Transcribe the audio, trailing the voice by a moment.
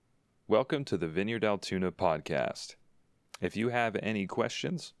Welcome to the Vineyard Altoona podcast. If you have any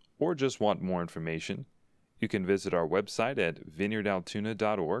questions or just want more information, you can visit our website at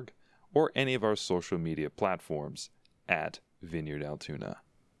vineyardaltoona.org or any of our social media platforms at Vineyard Altoona.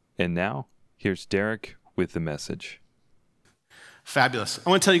 And now, here's Derek with the message. Fabulous. I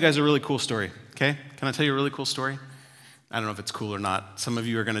want to tell you guys a really cool story, okay? Can I tell you a really cool story? I don't know if it's cool or not. Some of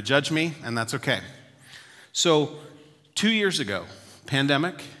you are going to judge me, and that's okay. So, 2 years ago,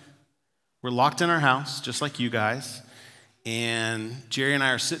 pandemic, we're locked in our house, just like you guys, and Jerry and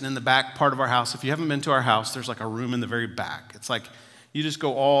I are sitting in the back part of our house. If you haven't been to our house, there's like a room in the very back. It's like you just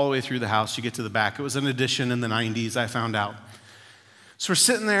go all the way through the house, you get to the back. It was an addition in the 90s, I found out. So we're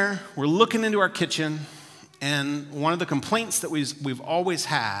sitting there, we're looking into our kitchen, and one of the complaints that we've always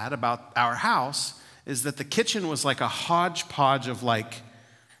had about our house is that the kitchen was like a hodgepodge of like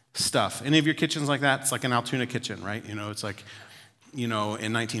stuff. Any of your kitchens like that? It's like an Altoona kitchen, right? It's like, in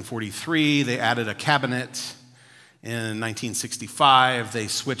 1943, they added a cabinet. In 1965, they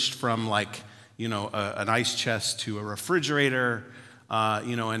switched from like, an ice chest to a refrigerator.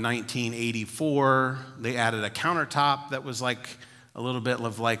 In 1984, they added a countertop that was like a little bit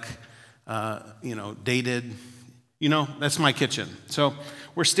of like, dated. That's my kitchen. So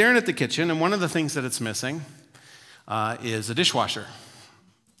we're staring at the kitchen, and one of the things that it's missing is a dishwasher.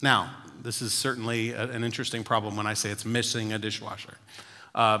 Now, this is certainly an interesting problem when I say it's missing a dishwasher.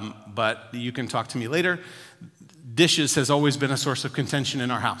 But you can talk to me later. Dishes has always been a source of contention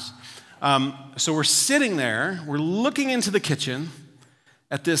in our house. So we're sitting there, we're looking into the kitchen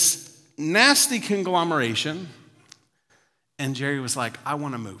at this nasty conglomeration, and Jerry was like, I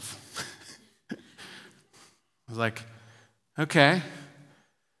want to move. I was like, okay,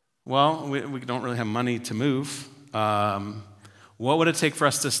 well, we don't really have money to move. What would it take for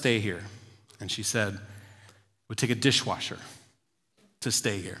us to stay here? And she said, it would take a dishwasher to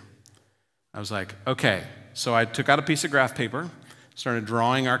stay here. I was like, okay. So I took out a piece of graph paper, started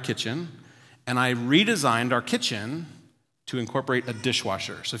drawing our kitchen, and I redesigned our kitchen to incorporate a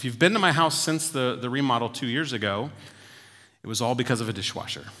dishwasher. So if you've been to my house since the remodel 2 years ago, it was all because of a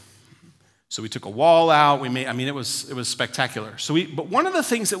dishwasher. So we took a wall out. It was spectacular. But one of the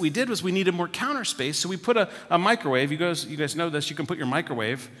things that we did was we needed more counter space. So we put a microwave. You guys know this. You can put your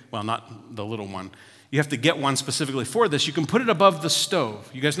microwave. Well, not the little one. You have to get one specifically for this. You can put it above the stove.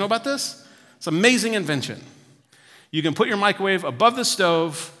 You guys know about this? It's an amazing invention. You can put your microwave above the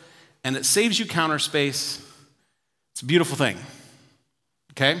stove, and it saves you counter space. It's a beautiful thing.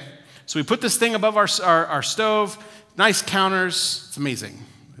 Okay? So we put this thing above our stove. Nice counters. It's amazing.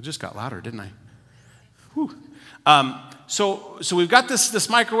 It just got louder, didn't I? Whew. So we've got this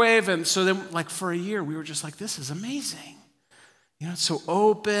microwave, and so then, like, for a year, we were just like, this is amazing. It's so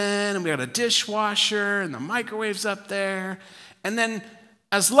open, and we got a dishwasher, and the microwave's up there. And then,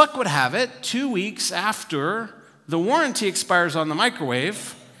 as luck would have it, 2 weeks after the warranty expires on the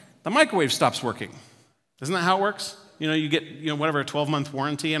microwave stops working. Isn't that how it works? You get, whatever, a 12-month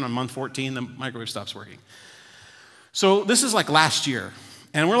warranty, and on month 14, the microwave stops working. So this is like last year.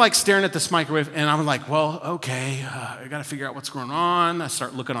 And we're like staring at this microwave, and I'm like, well, okay, I got to figure out what's going on. I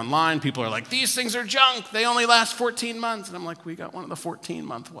start looking online. People are like, these things are junk. They only last 14 months. And I'm like, we got one of the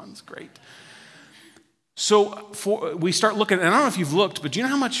 14-month ones. Great. So we start looking, and I don't know if you've looked, but do you know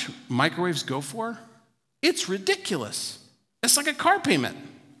how much microwaves go for? It's ridiculous. It's like a car payment,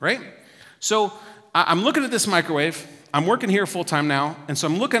 right? So I'm looking at this microwave. I'm working here full-time now, and so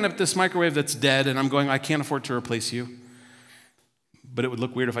I'm looking at this microwave that's dead, and I'm going, I can't afford to replace you. But it would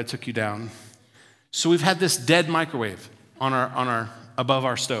look weird if I took you down. So we've had this dead microwave on our above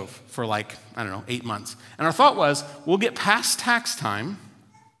our stove for 8 months. And our thought was, we'll get past tax time,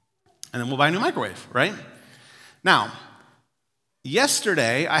 and then we'll buy a new microwave, right? Now,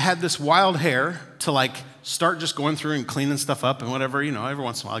 yesterday I had this wild hair to start just going through and cleaning stuff up and whatever. Every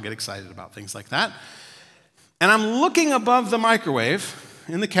once in a while I get excited about things like that. And I'm looking above the microwave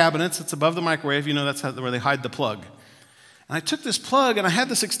in the cabinets. It's above the microwave. That's where they hide the plug. And I took this plug, and I had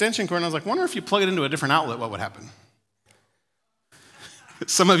this extension cord, and I was like, wonder if you plug it into a different outlet, what would happen?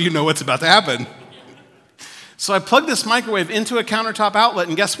 Some of you know what's about to happen. So I plugged this microwave into a countertop outlet,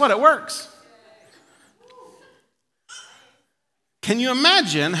 and guess what? It works. Can you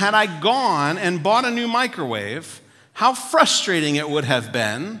imagine, had I gone and bought a new microwave, how frustrating it would have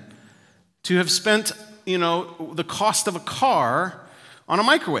been to have spent, the cost of a car on a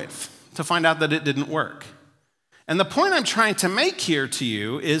microwave to find out that it didn't work? And the point I'm trying to make here to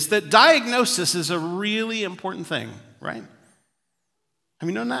you is that diagnosis is a really important thing, right? Have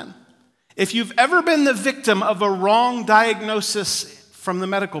you known that? If you've ever been the victim of a wrong diagnosis from the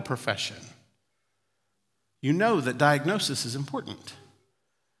medical profession, you know that diagnosis is important.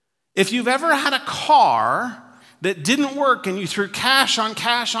 If you've ever had a car that didn't work and you threw cash on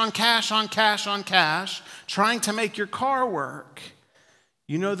cash on cash on cash on cash trying to make your car work,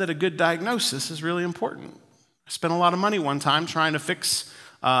 you know that a good diagnosis is really important. I spent a lot of money one time trying to fix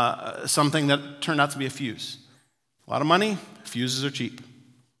something that turned out to be a fuse. A lot of money, fuses are cheap.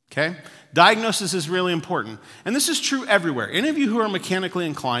 Okay? Diagnosis is really important. And this is true everywhere. Any of you who are mechanically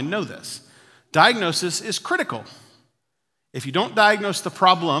inclined know this. Diagnosis is critical. If you don't diagnose the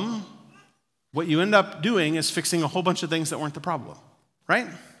problem, what you end up doing is fixing a whole bunch of things that weren't the problem, right?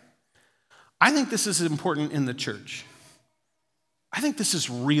 I think this is important in the church. I think this is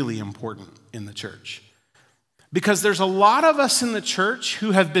really important in the church. Because there's a lot of us in the church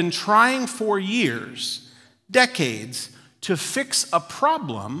who have been trying for years, decades, to fix a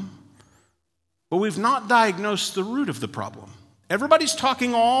problem, but we've not diagnosed the root of the problem. Everybody's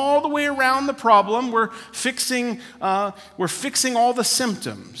talking all the way around the problem. We're fixing all the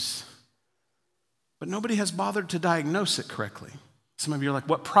symptoms. But nobody has bothered to diagnose it correctly. Some of you are like,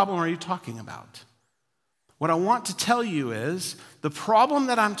 what problem are you talking about? What I want to tell you is, the problem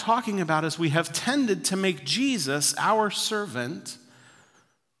that I'm talking about is we have tended to make Jesus our servant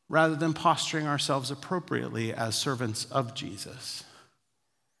rather than posturing ourselves appropriately as servants of Jesus.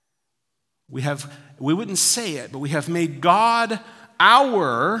 We wouldn't say it, but we have made God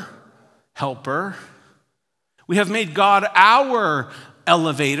our helper. We have made God our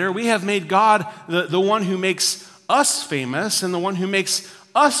elevator. We have made God the one who makes us famous and the one who makes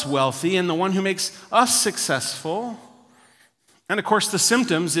us wealthy and the one who makes us successful. And of course, the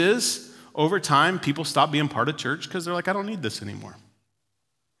symptoms is, over time, people stop being part of church because they're like, I don't need this anymore.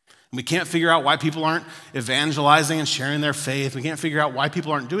 And we can't figure out why people aren't evangelizing and sharing their faith. We can't figure out why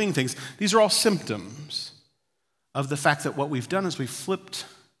people aren't doing things. These are all symptoms of the fact that what we've done is we've flipped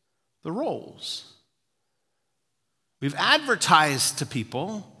the roles. We've advertised to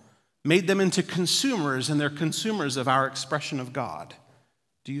people, made them into consumers, and they're consumers of our expression of God.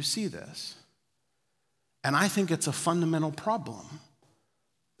 Do you see this? And I think it's a fundamental problem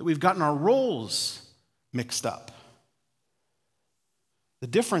that we've gotten our roles mixed up. The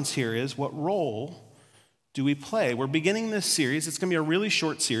difference here is, what role do we play? We're beginning this series. It's going to be a really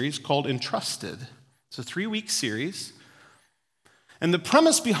short series called Entrusted. It's a 3-week series. And the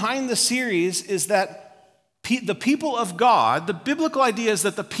premise behind the series is that the people of God, the biblical idea is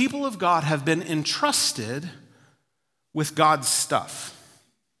that the people of God have been entrusted with God's stuff.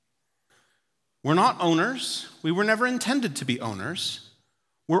 We're not owners. We were never intended to be owners.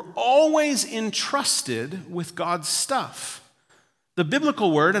 We're always entrusted with God's stuff. The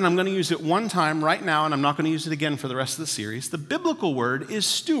biblical word, and I'm going to use it one time right now, and I'm not going to use it again for the rest of the series. The biblical word is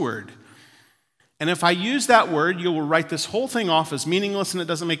steward. And if I use that word, you will write this whole thing off as meaningless and it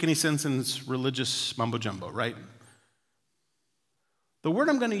doesn't make any sense and it's religious mumbo jumbo, right? The word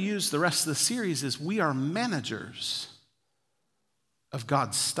I'm going to use the rest of the series is, we are managers of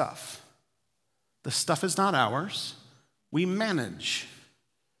God's stuff. The stuff is not ours. We manage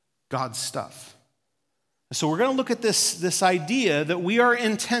God's stuff. So we're going to look at this idea that we are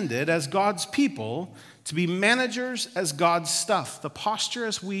intended as God's people to be managers as God's stuff. The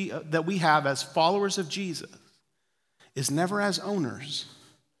posture that we have as followers of Jesus is never as owners.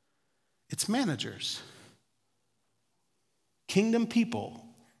 It's managers. Kingdom people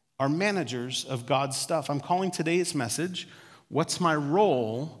are managers of God's stuff. I'm calling today's message, What's My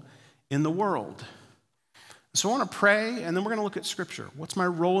Role in the World? So I want to pray, and then we're going to look at Scripture. What's my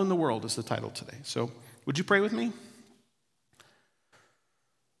role in the world is the title today. So would you pray with me?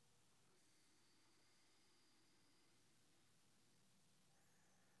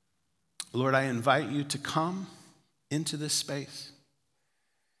 Lord, I invite you to come into this space.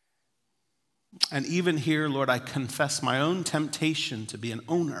 And even here, Lord, I confess my own temptation to be an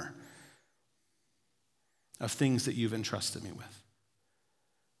owner of things that you've entrusted me with.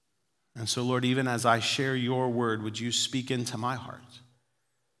 And so, Lord, even as I share your word, would you speak into my heart?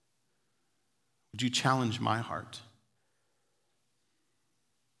 Would you challenge my heart?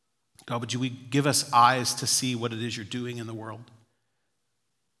 God, would you give us eyes to see what it is you're doing in the world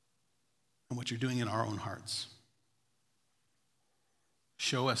and what you're doing in our own hearts?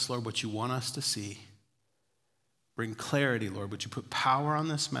 Show us, Lord, what you want us to see. Bring clarity, Lord. Would you put power on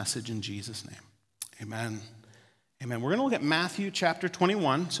this message in Jesus' name? Amen. Amen. We're going to look at Matthew chapter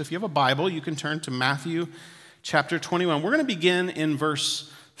 21. So if you have a Bible, you can turn to Matthew chapter 21. We're going to begin in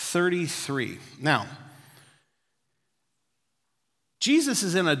verse 33. Now, Jesus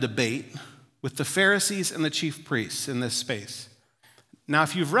is in a debate with the Pharisees and the chief priests in this space. Now,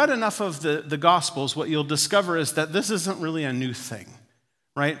 if you've read enough of the Gospels, what you'll discover is that this isn't really a new thing,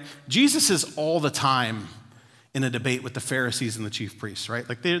 right? Jesus is all the time in a debate with the Pharisees and the chief priests, right?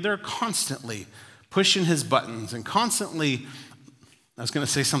 Like they're constantly pushing his buttons and constantly, I was going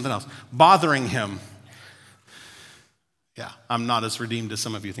to say something else, bothering him. Yeah, I'm not as redeemed as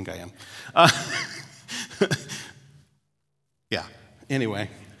some of you think I am. Yeah, anyway.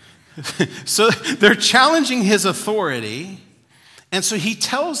 So they're challenging his authority, and so he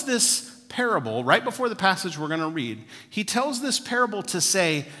tells this parable right before the passage we're going to read. He tells this parable to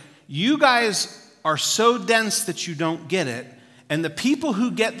say, you guys are so dense that you don't get it, and the people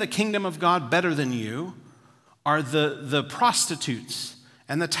who get the kingdom of God better than you are the prostitutes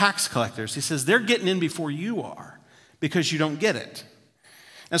and the tax collectors. He says they're getting in before you are because you don't get it.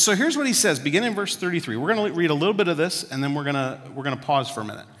 And so here's what he says, beginning in verse 33. We're going to read a little bit of this, and then we're going to pause for a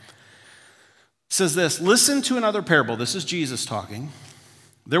minute. It says this, listen to another parable. This is Jesus talking.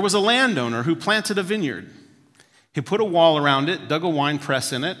 There was a landowner who planted a vineyard. He put a wall around it, dug a wine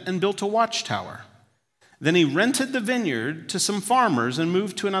press in it, and built a watchtower. Then he rented the vineyard to some farmers and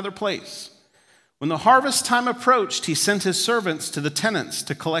moved to another place. When the harvest time approached, he sent his servants to the tenants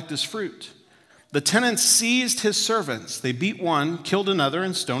to collect his fruit. The tenants seized his servants. They beat one, killed another,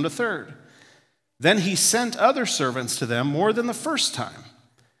 and stoned a third. Then he sent other servants to them more than the first time.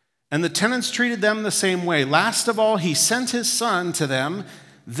 And the tenants treated them the same way. Last of all, he sent his son to them.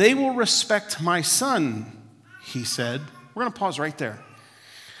 They will respect my son, he said. We're going to pause right there.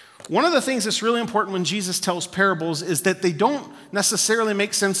 One of the things that's really important when Jesus tells parables is that they don't necessarily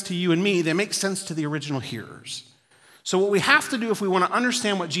make sense to you and me. They make sense to the original hearers. So what we have to do if we want to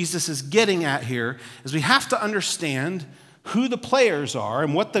understand what Jesus is getting at here is we have to understand who the players are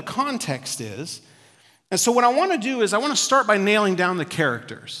and what the context is. And so what I want to do is I want to start by nailing down the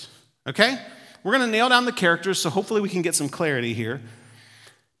characters. Okay? We're going to nail down the characters, so hopefully we can get some clarity here.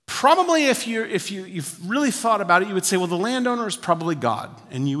 Probably if you've really thought about it, you would say, well, the landowner is probably God,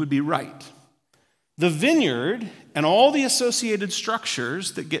 and you would be right. The vineyard and all the associated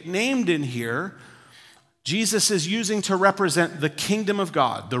structures that get named in here, Jesus is using to represent the kingdom of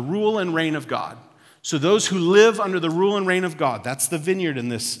God, the rule and reign of God. So those who live under the rule and reign of God, that's the vineyard in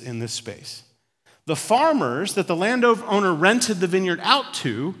this space. The farmers that the landowner rented the vineyard out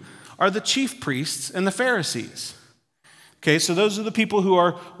to are the chief priests and the Pharisees. Okay, so those are the people who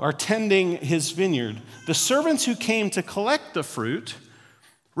are tending his vineyard. The servants who came to collect the fruit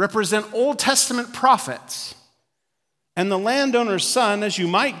represent Old Testament prophets. And the landowner's son, as you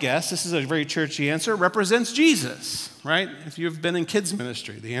might guess, this is a very churchy answer, represents Jesus, right? If you've been in kids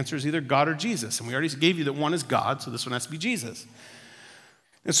ministry, the answer is either God or Jesus. And we already gave you that one is God, so this one has to be Jesus.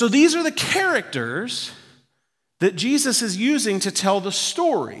 And so these are the characters that Jesus is using to tell the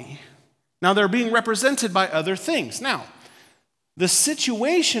story. Now, they're being represented by other things. Now, the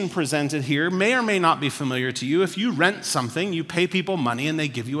situation presented here may or may not be familiar to you. If you rent something, you pay people money and they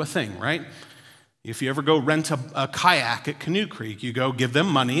give you a thing, right? If you ever go rent a kayak at Canoe Creek, you go give them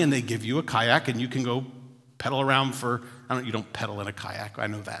money and they give you a kayak and you can go pedal around you don't pedal in a kayak, I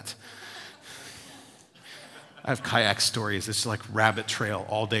know that. I have kayak stories. It's like rabbit trail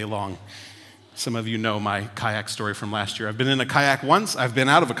all day long. Some of you know my kayak story from last year. I've been in a kayak once. I've been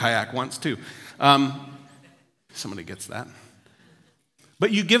out of a kayak once too. Somebody gets that. But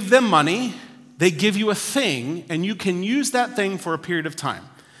you give them money, they give you a thing, and you can use that thing for a period of time.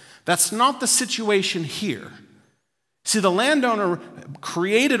 That's not the situation here. See, the landowner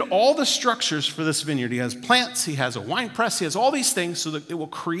created all the structures for this vineyard. He has plants, he has a wine press, he has all these things so that it will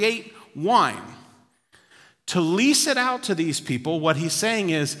create wine. To lease it out to these people, what he's saying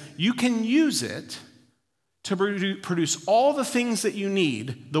is, you can use it to produce all the things that you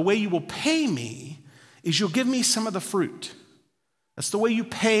need. The way you will pay me is you'll give me some of the fruit. That's the way you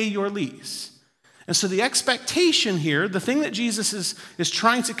pay your lease. And so the expectation here, the thing that Jesus is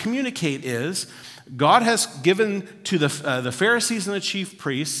trying to communicate is, God has given to the Pharisees and the chief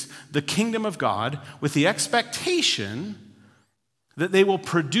priests the kingdom of God with the expectation that they will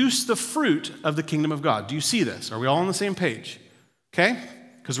produce the fruit of the kingdom of God. Do you see this? Are we all on the same page? Okay?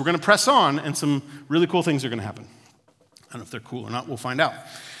 Because we're going to press on and some really cool things are going to happen. I don't know if they're cool or not. We'll find out.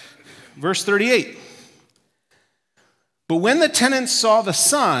 Verse 38. But when the tenants saw the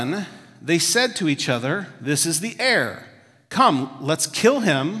son, they said to each other, this is the heir. Come, let's kill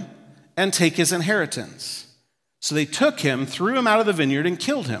him and take his inheritance. So they took him, threw him out of the vineyard, and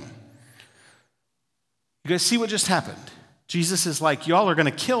killed him. You guys see what just happened? Jesus is like, y'all are going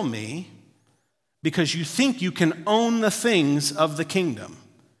to kill me because you think you can own the things of the kingdom.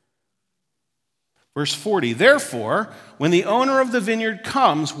 Verse 40, therefore, when the owner of the vineyard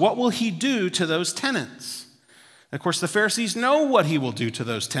comes, what will he do to those tenants? Of course, the Pharisees know what he will do to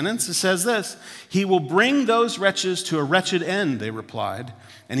those tenants. It says this, "He will bring those wretches to a wretched end," they replied,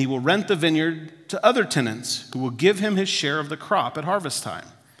 "and he will rent the vineyard to other tenants who will give him his share of the crop at harvest time."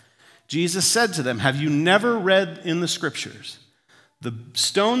 Jesus said to them, "Have you never read in the scriptures? The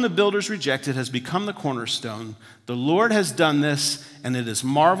stone the builders rejected has become the cornerstone. The Lord has done this, and it is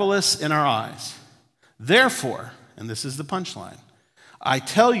marvelous in our eyes. Therefore," and this is the punchline, "I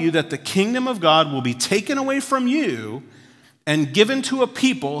tell you that the kingdom of God will be taken away from you and given to a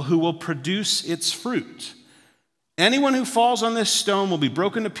people who will produce its fruit. Anyone who falls on this stone will be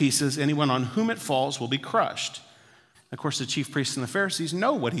broken to pieces. Anyone on whom it falls will be crushed." Of course, the chief priests and the Pharisees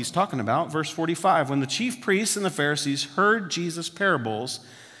know what he's talking about. Verse 45, when the chief priests and the Pharisees heard Jesus' parables,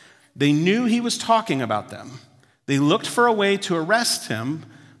 they knew he was talking about them. They looked for a way to arrest him,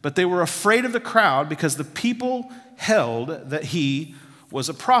 but they were afraid of the crowd because the people held that he was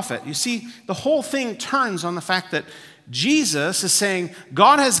a prophet. You see, the whole thing turns on the fact that Jesus is saying,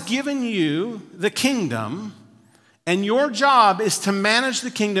 God has given you the kingdom, and your job is to manage the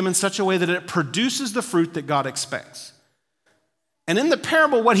kingdom in such a way that it produces the fruit that God expects. And in the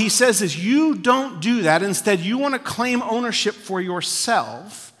parable, what he says is, you don't do that. Instead, you want to claim ownership for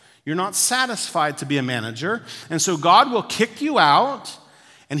yourself. You're not satisfied to be a manager. And so God will kick you out,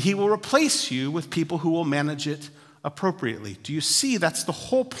 and he will replace you with people who will manage it appropriately. Do you see? That's the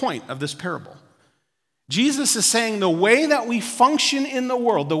whole point of this parable. Jesus is saying the way that we function in the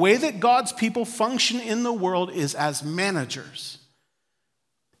world, the way that God's people function in the world is as managers.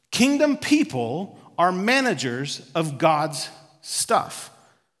 Kingdom people are managers of God's stuff.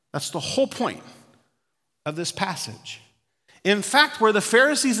 That's the whole point of this passage. In fact, where the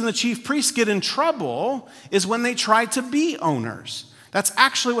Pharisees and the chief priests get in trouble is when they try to be owners. That's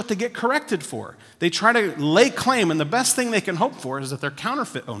actually what they get corrected for. They try to lay claim, and the best thing they can hope for is that they're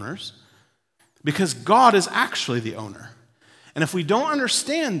counterfeit owners because God is actually the owner. And if we don't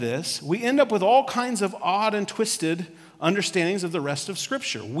understand this, we end up with all kinds of odd and twisted understandings of the rest of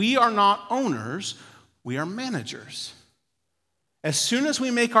Scripture. We are not owners, we are managers. As soon as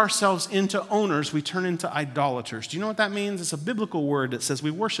we make ourselves into owners, we turn into idolaters. Do you know what that means? It's a biblical word that says we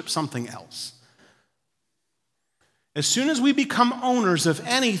worship something else. As soon as we become owners of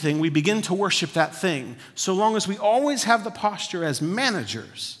anything, we begin to worship that thing, so long as we always have the posture as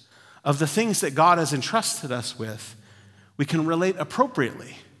managers of the things that God has entrusted us with, we can relate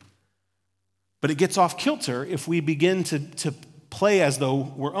appropriately. But it gets off kilter if we begin to play as though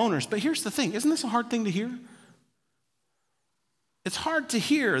we're owners. But here's the thing, isn't this a hard thing to hear? It's hard to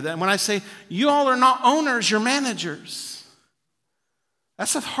hear that when I say, you all are not owners, you're managers.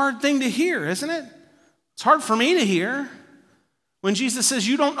 That's a hard thing to hear, isn't it? It's hard for me to hear when Jesus says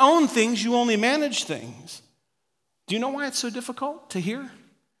you don't own things, you only manage things. Do you know why it's so difficult to hear?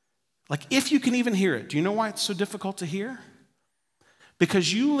 Like, if you can even hear it, do you know why it's so difficult to hear?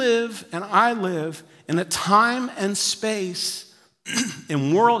 Because you live and I live in a time and space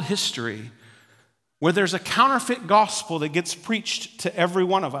in world history where there's a counterfeit gospel that gets preached to every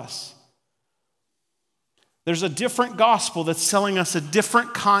one of us. There's a different gospel that's selling us a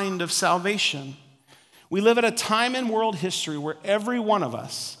different kind of salvation. We live at a time in world history where every one of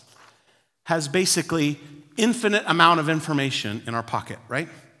us has basically infinite amount of information in our pocket, right?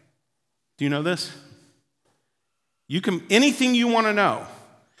 Do you know this? Anything you want to know,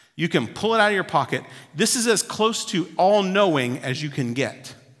 you can pull it out of your pocket. This is as close to all-knowing as you can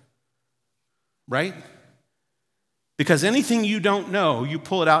get, right? Because anything you don't know, you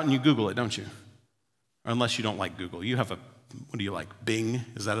pull it out and you Google it, don't you? Or unless you don't like Google. You have what do you like, Bing?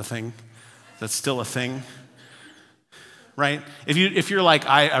 Is that a thing? That's still a thing, right? If you're like,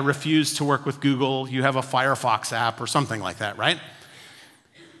 I refuse to work with Google, you have a Firefox app or something like that, right?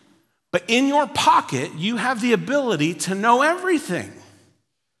 But in your pocket, you have the ability to know everything,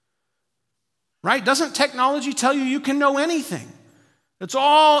 right? Doesn't technology tell you can know anything? There's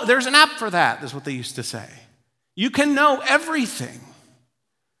an app for that, is what they used to say. You can know everything.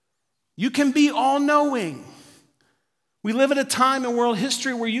 You can be all-knowing. We live at a time in world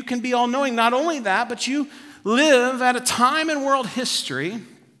history where you can be all-knowing. Not only that, but you live at a time in world history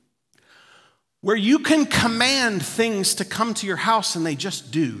where you can command things to come to your house and they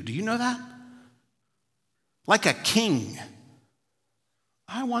just do. Do you know that? Like a king.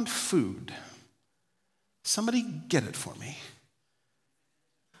 I want food. Somebody get it for me.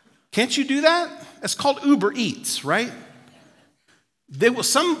 Can't you do that? It's called Uber Eats, right?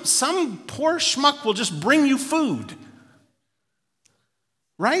 Some poor schmuck will just bring you food.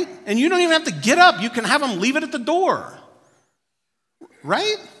 Right? And you don't even have to get up. You can have them leave it at the door.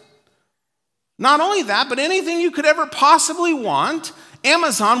 Right? Not only that, but anything you could ever possibly want,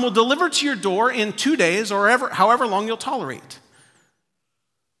 Amazon will deliver to your door in 2 days or however long you'll tolerate.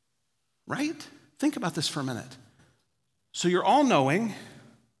 Right? Think about this for a minute. So you're all-knowing,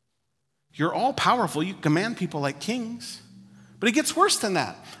 you're all-powerful, you command people like kings. But it gets worse than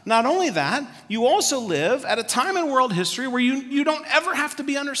that. Not only that, you also live at a time in world history where you don't ever have to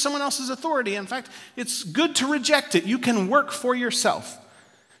be under someone else's authority. In fact, it's good to reject it. You can work for yourself.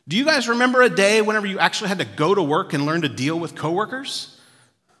 Do you guys remember a day whenever you actually had to go to work and learn to deal with coworkers?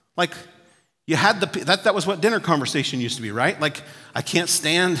 Like, you had that was what dinner conversation used to be, right? Like, I can't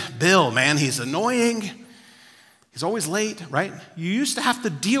stand Bill, man, he's annoying. He's always late, right? You used to have to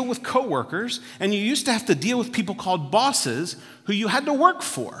deal with coworkers, and you used to have to deal with people called bosses who you had to work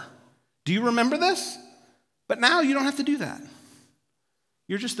for. Do you remember this? But now you don't have to do that.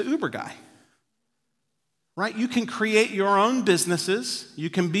 You're just the Uber guy, right? You can create your own businesses. You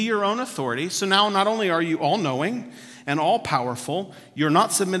can be your own authority. So now not only are you all-knowing and all-powerful, you're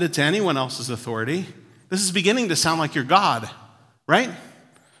not submitted to anyone else's authority. This is beginning to sound like you're God, right?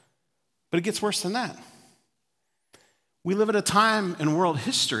 But it gets worse than that. We live at a time in world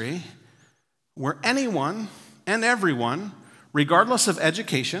history where anyone and everyone, regardless of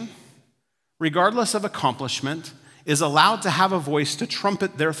education, regardless of accomplishment, is allowed to have a voice to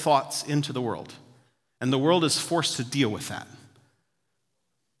trumpet their thoughts into the world. And the world is forced to deal with that.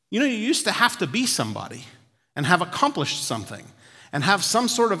 You know, you used to have to be somebody and have accomplished something and have some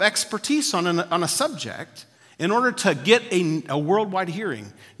sort of expertise on a subject in order to get a worldwide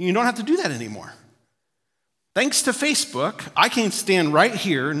hearing. You don't have to do that anymore. Thanks to Facebook, I can stand right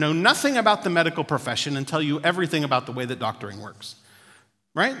here, know nothing about the medical profession, and tell you everything about the way that doctoring works.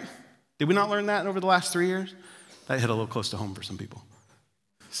 Right? Did we not learn that over the last 3 years? That hit a little close to home for some people.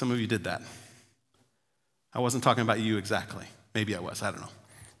 Some of you did that. I wasn't talking about you exactly. Maybe I was, I don't know.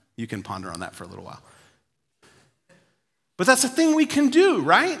 You can ponder on that for a little while. But that's a thing we can do,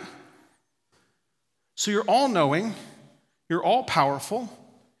 right? So you're all-knowing, you're all-powerful,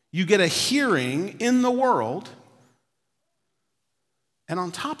 you get a hearing in the world, and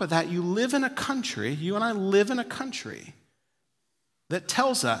on top of that, you live in a country, you and I live in a country that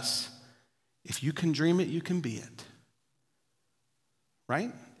tells us, if you can dream it, you can be it.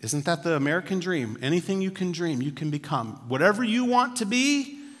 Right? Isn't that the American dream? Anything you can dream, you can become. Whatever you want to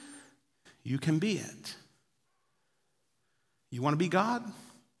be, you can be it. You want to be God?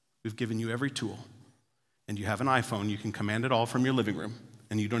 We've given you every tool. And you have an iPhone, you can command it all from your living room.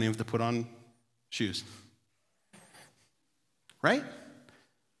 And you don't even have to put on shoes. Right?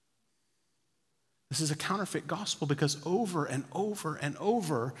 This is a counterfeit gospel because over and over and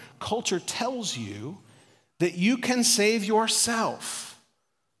over, culture tells you that you can save yourself.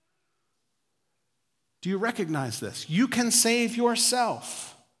 Do you recognize this? You can save yourself.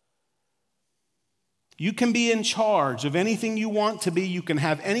 You can be in charge of anything you want to be. You can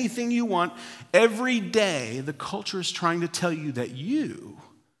have anything you want. Every day, the culture is trying to tell you that you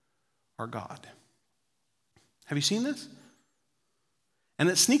are God. Have you seen this? And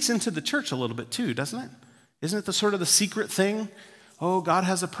it sneaks into the church a little bit too, doesn't it? Isn't it the sort of the secret thing? Oh, God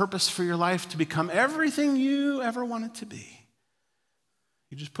has a purpose for your life to become everything you ever wanted to be.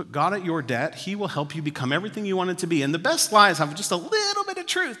 You just put God at your debt. He will help you become everything you wanted to be. And the best lies have just a little bit of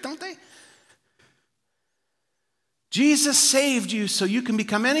truth, don't they? Jesus saved you so you can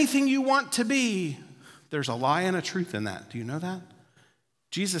become anything you want to be. There's a lie and a truth in that. Do you know that?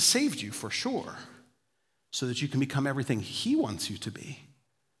 Jesus saved you for sure so that you can become everything he wants you to be.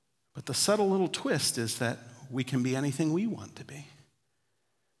 But the subtle little twist is that we can be anything we want to be.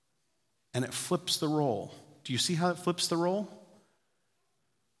 And it flips the role. Do you see how it flips the role?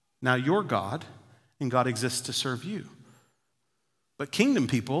 Now you're God, and God exists to serve you. But kingdom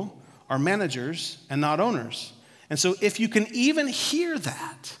people are managers and not owners. And so if you can even hear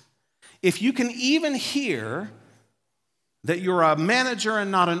that, if you can even hear that you're a manager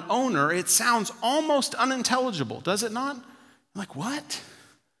and not an owner, it sounds almost unintelligible, does it not? I'm like, what?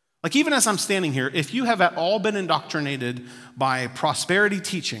 Like even as I'm standing here, if you have at all been indoctrinated by prosperity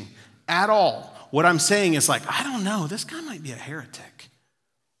teaching, at all, what I'm saying is like, I don't know, this guy might be a heretic,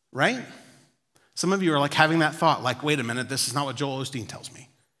 right? Some of you are like having that thought, like, wait a minute, this is not what Joel Osteen tells me.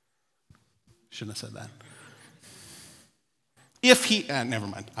 Shouldn't have said that. If he, never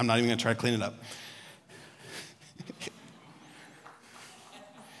mind, I'm not even gonna try to clean it up.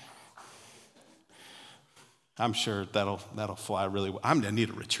 I'm sure that'll fly really well. I'm gonna need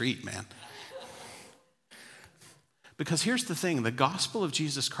a retreat, man. Because here's the thing, the gospel of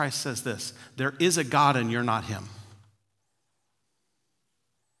Jesus Christ says this: there is a God and you're not him.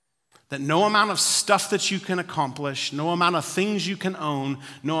 That no amount of stuff that you can accomplish, no amount of things you can own,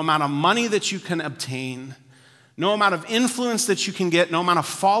 no amount of money that you can obtain, No amount of influence that you can get, no amount of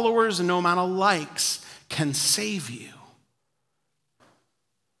followers, and no amount of likes can save you.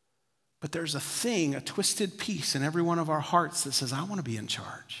 But there's a thing, a twisted piece in every one of our hearts that says, I want to be in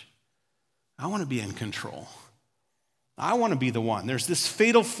charge. I want to be in control. I want to be the one. There's this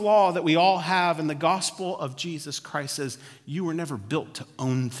fatal flaw that we all have, and the gospel of Jesus Christ says, you were never built to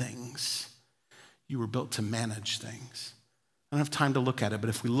own things. You were built to manage things. I don't have time to look at it, but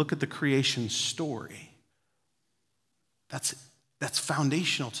if we look at the creation story, that's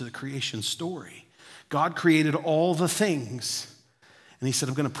foundational to the creation story. God created all the things, and he said,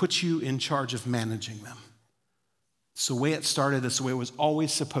 I'm going to put you in charge of managing them. It's the way it started. It's the way it was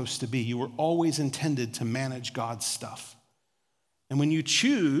always supposed to be. You were always intended to manage God's stuff. And when you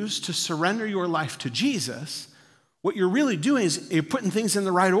choose to surrender your life to Jesus, what you're really doing is you're putting things in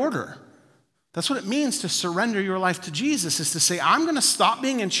the right order. That's what it means to surrender your life to Jesus, is to say, I'm going to stop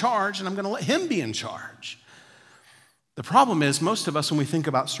being in charge and I'm going to let him be in charge. The problem is, most of us, when we think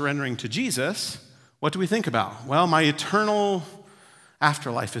about surrendering to Jesus, what do we think about? Well, my eternal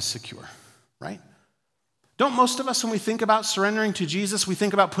afterlife is secure, right? Don't most of us, when we think about surrendering to Jesus, we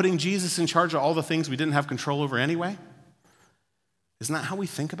think about putting Jesus in charge of all the things we didn't have control over anyway? Isn't that how we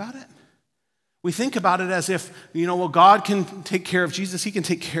think about it? We think about it as if, well, God can take care of Jesus. He can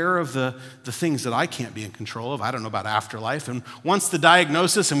take care of the things that I can't be in control of. I don't know about afterlife. And once the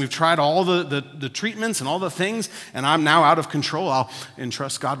diagnosis and we've tried all the treatments and all the things, and I'm now out of control, I'll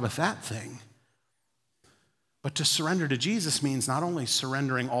entrust God with that thing. But to surrender to Jesus means not only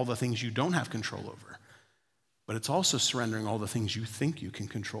surrendering all the things you don't have control over, but it's also surrendering all the things you think you can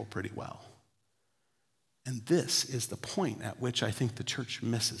control pretty well. And this is the point at which I think the church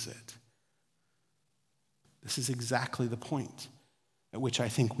misses it. This is exactly the point at which I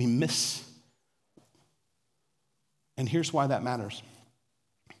think we miss. And here's why that matters.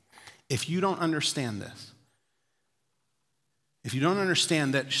 If you don't understand this, if you don't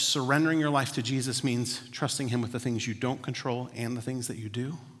understand that surrendering your life to Jesus means trusting him with the things you don't control and the things that you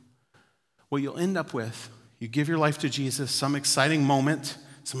do, what you'll end up with, you give your life to Jesus, some exciting moment.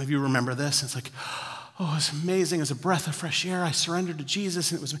 Some of you remember this. It's like, oh, it's amazing. It's a breath of fresh air. I surrendered to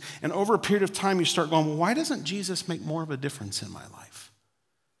Jesus. And over a period of time, you start going, well, why doesn't Jesus make more of a difference in my life?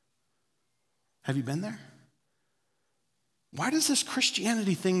 Have you been there? Why does this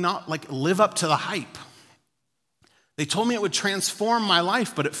Christianity thing not live up to the hype? They told me it would transform my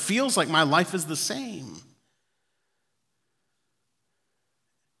life, but it feels like my life is the same.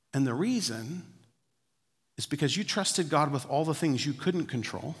 And the reason is because you trusted God with all the things you couldn't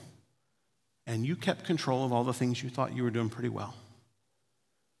control, and you kept control of all the things you thought you were doing pretty well.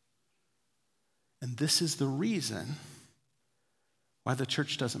 And this is the reason why the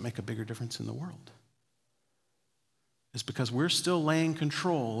church doesn't make a bigger difference in the world. It's because we're still laying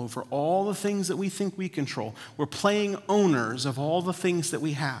control over all the things that we think we control. We're playing owners of all the things that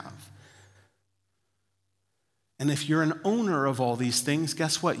we have. And if you're an owner of all these things,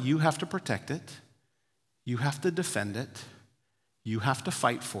 guess what? You have to protect it. You have to defend it. You have to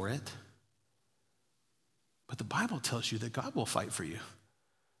fight for it. But the Bible tells you that God will fight for you.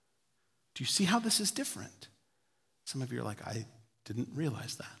 Do you see how this is different? Some of you are like, I didn't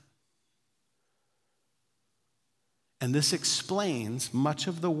realize that. And this explains much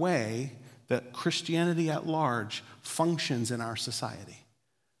of the way that Christianity at large functions in our society.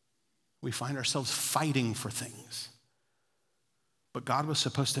 We find ourselves fighting for things. But God was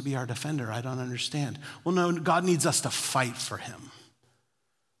supposed to be our defender. I don't understand. Well, no, God needs us to fight for him.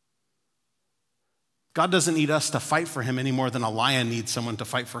 God doesn't need us to fight for him any more than a lion needs someone to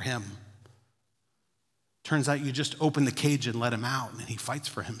fight for him. Turns out you just open the cage and let him out, and he fights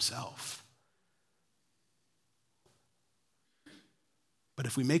for himself. But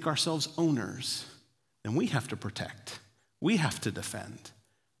if we make ourselves owners, then we have to protect. We have to defend.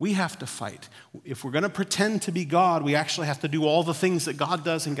 We have to fight. If we're going to pretend to be God, we actually have to do all the things that God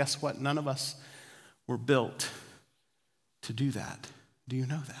does, and guess what? None of us were built to do that. Do you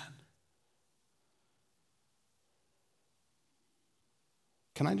know that?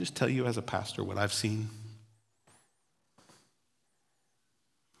 Can I just tell you as a pastor what I've seen?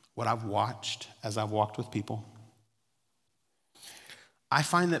 What I've watched as I've walked with people? I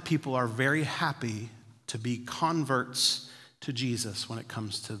find that people are very happy to be converts to Jesus when it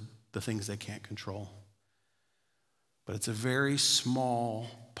comes to the things they can't control. But it's a very small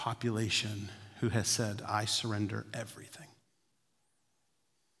population who has said, I surrender everything.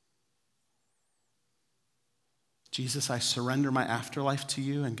 Jesus, I surrender my afterlife to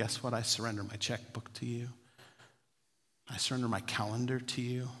you, and guess what? I surrender my checkbook to you. I surrender my calendar to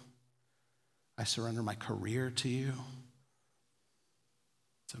you. I surrender my career to you.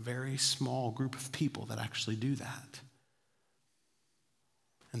 It's a very small group of people that actually do that.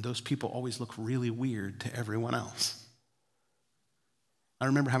 And those people always look really weird to everyone else. I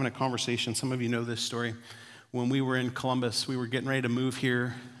remember having a conversation, some of you know this story, when we were in Columbus. We were getting ready to move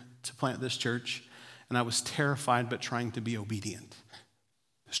here to plant this church, and I was terrified but trying to be obedient.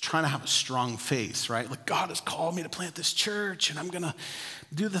 I was trying to have a strong face, right? Like, God has called me to plant this church, and I'm going to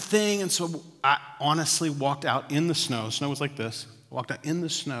do the thing. And so I honestly walked out in the snow. Snow was like this. I walked out in the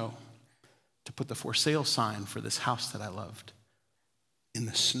snow to put the for sale sign for this house that I loved in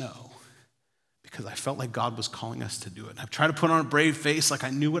the snow because I felt like God was calling us to do it. And I've tried to put on a brave face like I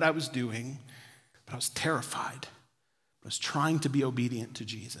knew what I was doing, but I was terrified. I was trying to be obedient to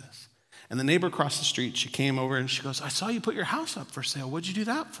Jesus. And the neighbor across the street, she came over and she goes, I saw you put your house up for sale. What'd you do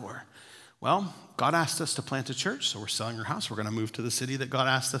that for? Well, God asked us to plant a church, so we're selling our house. We're going to move to the city that God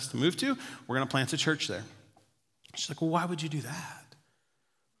asked us to move to. We're going to plant a church there. She's like, well, why would you do that?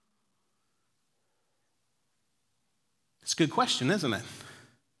 It's a good question, isn't it?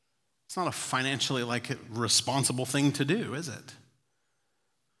 It's not a financially responsible thing to do, is it?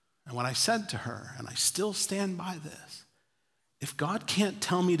 And what I said to her, and I still stand by this, if God can't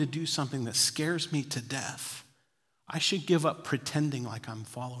tell me to do something that scares me to death, I should give up pretending like I'm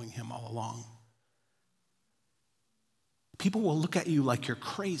following him all along. People will look at you like you're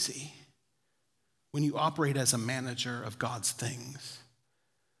crazy when you operate as a manager of God's things.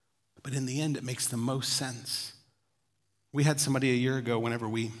 But in the end, it makes the most sense. We had somebody a year ago,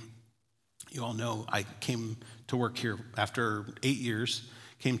 you all know, I came to work here after 8 years,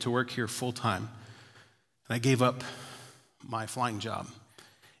 came to work here full time. And I gave up my flying job.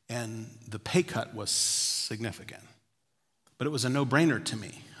 And the pay cut was significant. But it was a no-brainer to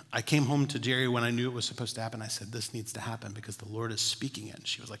me. I came home to Jerry when I knew it was supposed to happen. I said, this needs to happen because the Lord is speaking it. And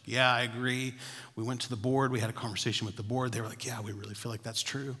she was like, yeah, I agree. We went to the board. We had a conversation with the board. They were like, yeah, we really feel like that's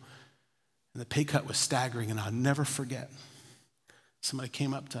true. And the pay cut was staggering, and I'll never forget. Somebody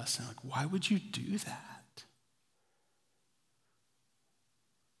came up to us and like, why would you do that?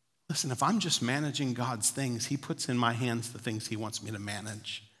 Listen, if I'm just managing God's things, he puts in my hands the things he wants me to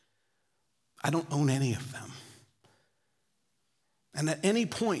manage. I don't own any of them. And at any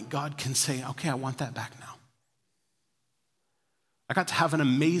point, God can say, okay, I want that back now. I got to have an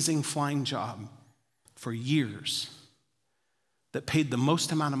amazing flying job for years that paid the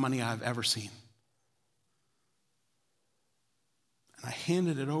most amount of money I've ever seen. And I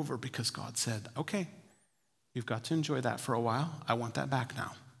handed it over because God said, okay, you've got to enjoy that for a while. I want that back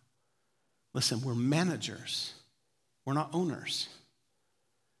now. Listen, we're managers. We're not owners.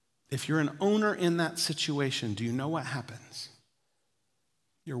 If you're an owner in that situation, do you know what happens?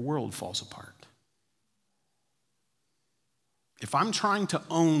 Your world falls apart. If I'm trying to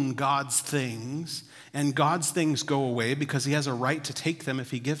own God's things and God's things go away because he has a right to take them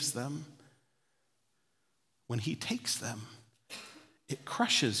if he gives them, when he takes them, it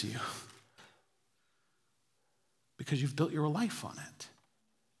crushes you because you've built your life on it.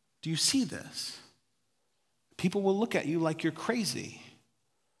 Do you see this? People will look at you like you're crazy.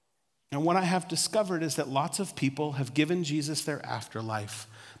 And what I have discovered is that lots of people have given Jesus their afterlife,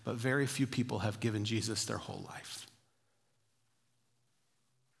 but very few people have given Jesus their whole life.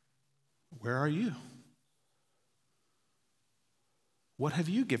 Where are you? What have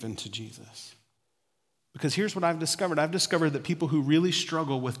you given to Jesus? Because here's what I've discovered. I've discovered that people who really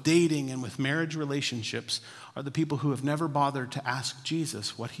struggle with dating and with marriage relationships are the people who have never bothered to ask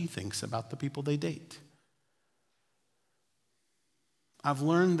Jesus what he thinks about the people they date. I've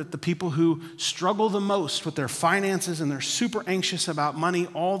learned that the people who struggle the most with their finances and they're super anxious about money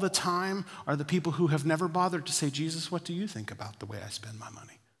all the time are the people who have never bothered to say, Jesus, what do you think about the way I spend my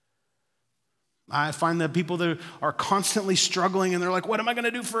money? I find that people that are constantly struggling and they're like, what am I going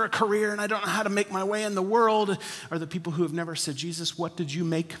to do for a career? And I don't know how to make my way in the world are the people who have never said, Jesus, what did you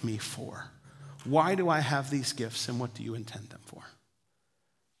make me for? Why do I have these gifts and what do you intend them for?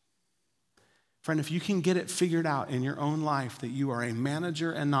 Friend, if you can get it figured out in your own life that you are a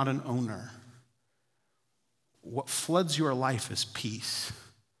manager and not an owner, what floods your life is peace.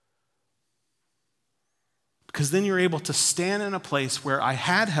 Because then you're able to stand in a place where I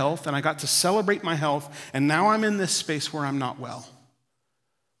had health and I got to celebrate my health, and now I'm in this space where I'm not well.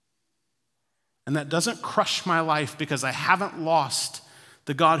 And that doesn't crush my life because I haven't lost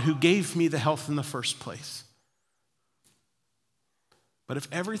the God who gave me the health in the first place. But if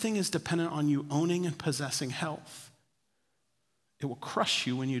everything is dependent on you owning and possessing health, it will crush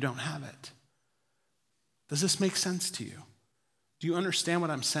you when you don't have it. Does this make sense to you? Do you understand what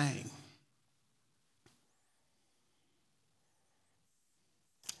I'm saying?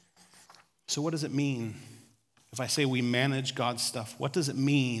 So what does it mean If I say we manage God's stuff, what does it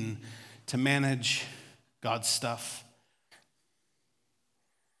mean to manage God's stuff?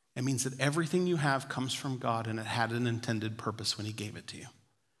 It means that everything you have comes from God and it had an intended purpose when he gave it to you.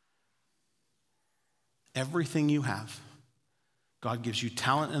 Everything you have. God gives you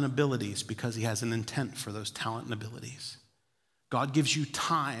talent and abilities because he has an intent for those talent and abilities. God gives you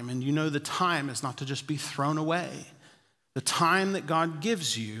time, and you know the time is not to just be thrown away. The time that God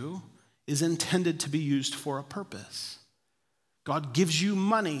gives you is intended to be used for a purpose. God gives you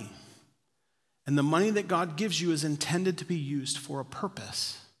money, and the money that God gives you is intended to be used for a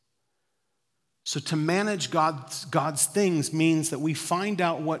purpose. So to manage God's things means that we find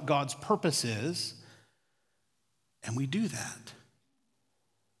out what God's purpose is, and we do that.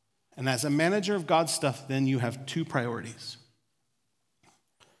 And as a manager of God's stuff, then you have two priorities.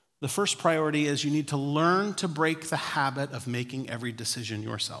 The first priority is you need to learn to break the habit of making every decision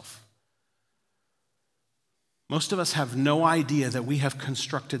yourself. Most of us have no idea that we have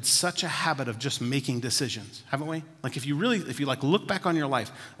constructed such a habit of just making decisions, haven't we? Like if you look back on your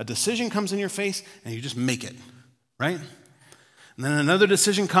life, a decision comes in your face and you just make it, right? And then another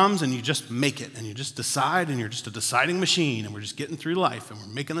decision comes and you just make it and you just decide and you're just a deciding machine and we're just getting through life and we're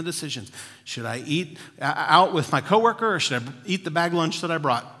making the decisions. Should I eat out with my coworker or should I eat the bag lunch that I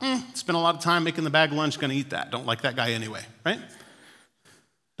brought? Spent a lot of time making the bag lunch, gonna eat that. Don't like that guy anyway, right?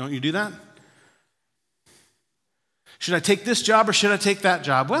 Don't you do that? Should I take this job or should I take that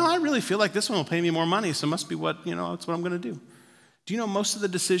job? Well, I really feel like this one will pay me more money, so it must be that's what I'm going to do. Do you know most of the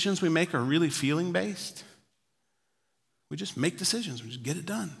decisions we make are really feeling-based? We just make decisions. We just get it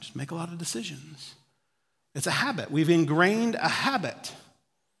done. Just make a lot of decisions. It's a habit. We've ingrained a habit.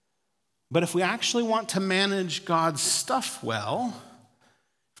 But if we actually want to manage God's stuff well,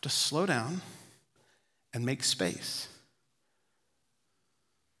 we have to slow down and make space.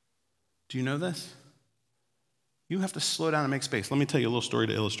 Do you know this? You have to slow down and make space. Let me tell you a little story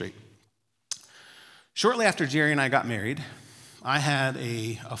to illustrate. Shortly after Jerry and I got married, I had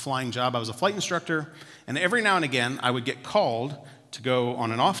a flying job. I was a flight instructor, and every now and again, I would get called to go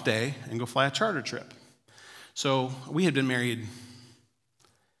on an off day and go fly a charter trip. So we had been married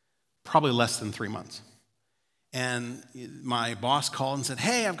probably less than 3 months. And my boss called and said,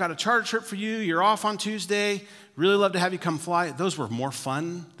 hey, I've got a charter trip for you. You're off on Tuesday. Really love to have you come fly. Those were more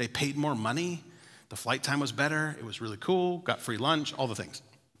fun. They paid more money. The flight time was better. It was really cool. Got free lunch, all the things.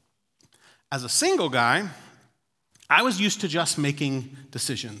 As a single guy, I was used to just making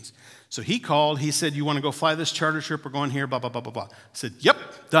decisions. So he called. He said, you want to go fly this charter trip? We're going here, blah, blah, blah, blah, blah. I said, yep,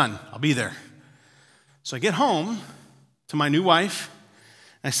 done. I'll be there. So I get home to my new wife.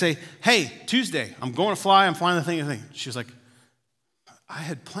 And I say, hey, Tuesday, I'm going to fly. I'm flying the thing. She was like, I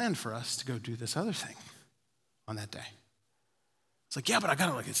had planned for us to go do this other thing on that day. It's like, yeah, but I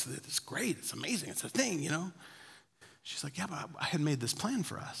got to it's great. It's amazing. It's a thing, She's like, yeah, but I had made this plan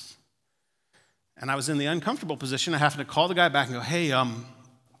for us. And I was in the uncomfortable position. I happened to call the guy back and go, hey,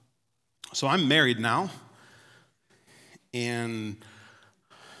 so I'm married now. And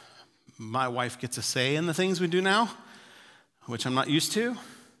my wife gets a say in the things we do now, which I'm not used to.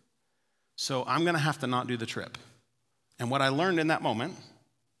 So I'm going to have to not do the trip. And what I learned in that moment,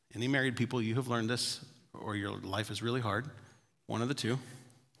 any married people, you have learned this, or your life is really hard. One of the two.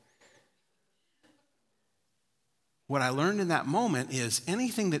 What I learned in that moment is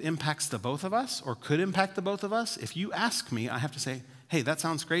anything that impacts the both of us or could impact the both of us, if you ask me, I have to say, hey, that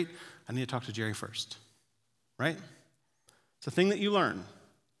sounds great. I need to talk to Jerry first, right? It's a thing that you learn.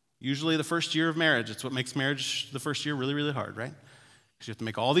 Usually the first year of marriage, it's what makes marriage the first year really, really hard, right? Because you have to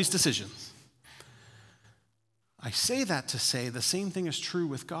make all these decisions. I say that to say the same thing is true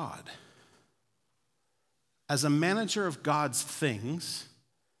with God. As a manager of God's things,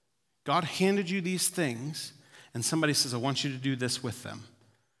 God handed you these things, and somebody says, I want you to do this with them.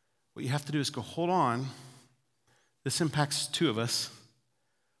 What you have to do is go, hold on. This impacts two of us.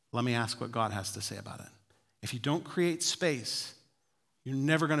 Let me ask what God has to say about it. If you don't create space, you're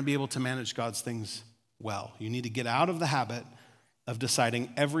never going to be able to manage God's things well. You need to get out of the habit of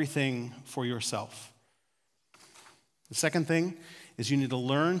deciding everything for yourself. The second thing is you need to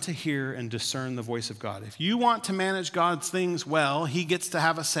learn to hear and discern the voice of God. If you want to manage God's things well, he gets to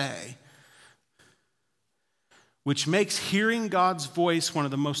have a say, which makes hearing God's voice one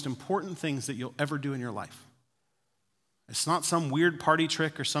of the most important things that you'll ever do in your life. It's not some weird party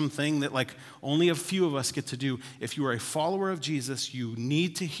trick or something that only a few of us get to do. If you are a follower of Jesus, you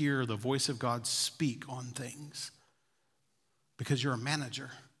need to hear the voice of God speak on things because you're a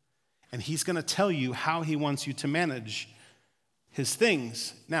manager. And he's going to tell you how he wants you to manage his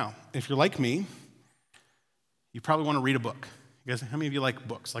things. Now, if you're like me, you probably want to read a book. You guys, how many of you like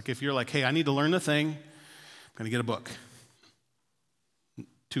books? Like if you're like, hey, I need to learn the thing, I'm going to get a book.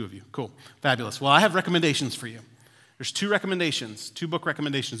 2 of you. Cool. Fabulous. Well, I have recommendations for you. There's 2 recommendations, 2 book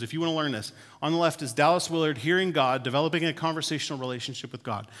recommendations if you want to learn this. On the left is Dallas Willard, Hearing God, Developing a Conversational Relationship with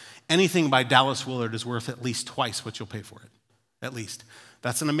God. Anything by Dallas Willard is worth at least twice what you'll pay for it. At least.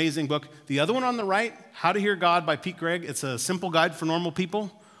 That's an amazing book. The other one on the right, How to Hear God by Pete Greig. It's a simple guide for normal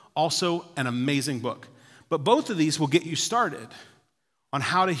people. Also an amazing book. But both of these will get you started on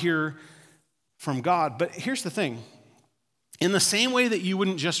how to hear from God. But here's the thing. In the same way that you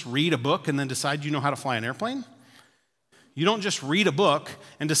wouldn't just read a book and then decide you know how to fly an airplane, you don't just read a book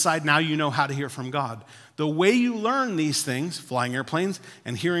and decide now you know how to hear from God. The way you learn these things, flying airplanes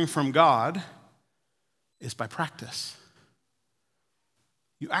and hearing from God, is by practice.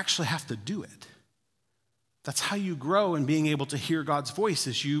 You actually have to do it. That's how you grow in being able to hear God's voice,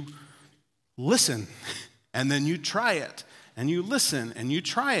 is you listen and then you try it. And you listen and you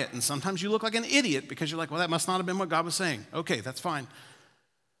try it. And sometimes you look like an idiot because you're like, well, that must not have been what God was saying. Okay, that's fine.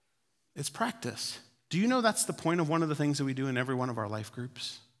 It's practice. Do you know that's the point of one of the things that we do in every one of our life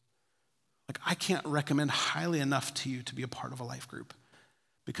groups? Like, I can't recommend highly enough to you to be a part of a life group.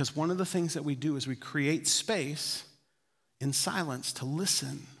 Because one of the things that we do is we create space in silence to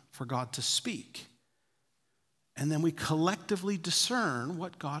listen for God to speak. And then we collectively discern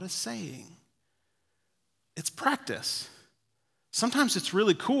what God is saying. It's practice. Sometimes it's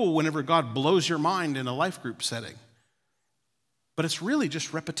really cool whenever God blows your mind in a life group setting. But it's really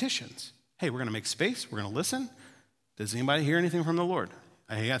just repetitions. Hey, we're going to make space. We're going to listen. Does anybody hear anything from the Lord?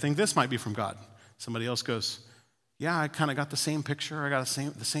 Hey, I think this might be from God. Somebody else goes, yeah, I kind of got the same picture. I got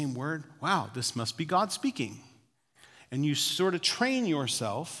the same word. Wow, this must be God speaking. And you sort of train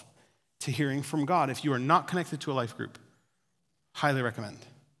yourself to hearing from God. If you are not connected to a life group, highly recommend.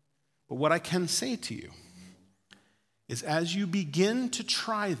 But what I can say to you is, as you begin to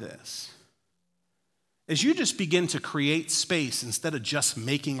try this, as you just begin to create space instead of just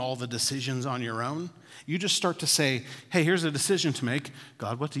making all the decisions on your own, you just start to say, hey, here's a decision to make.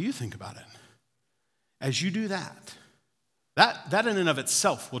 God, what do you think about it? As you do that in and of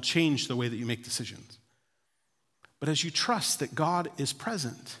itself will change the way that you make decisions. But as you trust that God is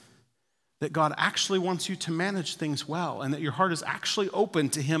present, that God actually wants you to manage things well, and that your heart is actually open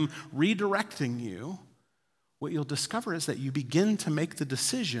to Him redirecting you, what you'll discover is that you begin to make the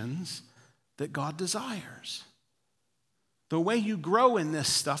decisions that God desires. The way you grow in this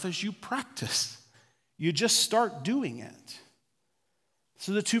stuff is you practice. You just start doing it.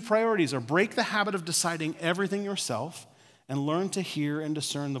 So the 2 priorities are break the habit of deciding everything yourself and learn to hear and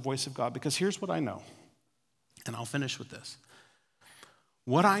discern the voice of God. Because here's what I know, and I'll finish with this.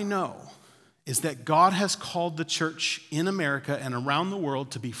 What I know is that God has called the church in America and around the world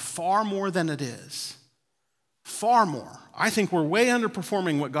to be far more than it is. Far more. I think we're way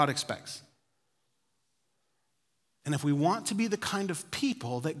underperforming what God expects. And if we want to be the kind of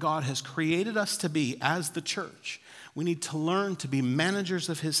people that God has created us to be as the church, we need to learn to be managers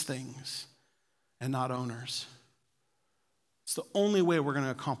of His things and not owners. It's the only way we're going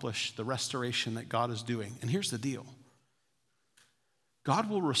to accomplish the restoration that God is doing. And here's the deal. God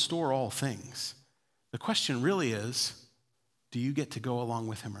will restore all things. The question really is, do you get to go along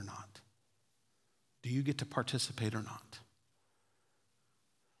with Him or not? Do you get to participate or not?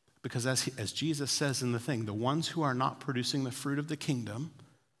 Because as Jesus says in the thing, the ones who are not producing the fruit of the kingdom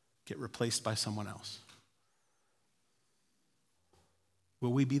get replaced by someone else.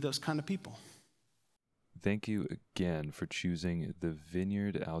 Will we be those kind of people? Thank you again for choosing the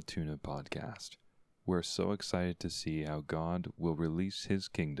Vineyard Altoona podcast. We're so excited to see how God will release His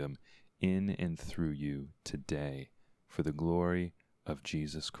kingdom in and through you today for the glory of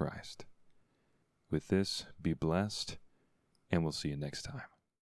Jesus Christ. With this, be blessed, and we'll see you next time.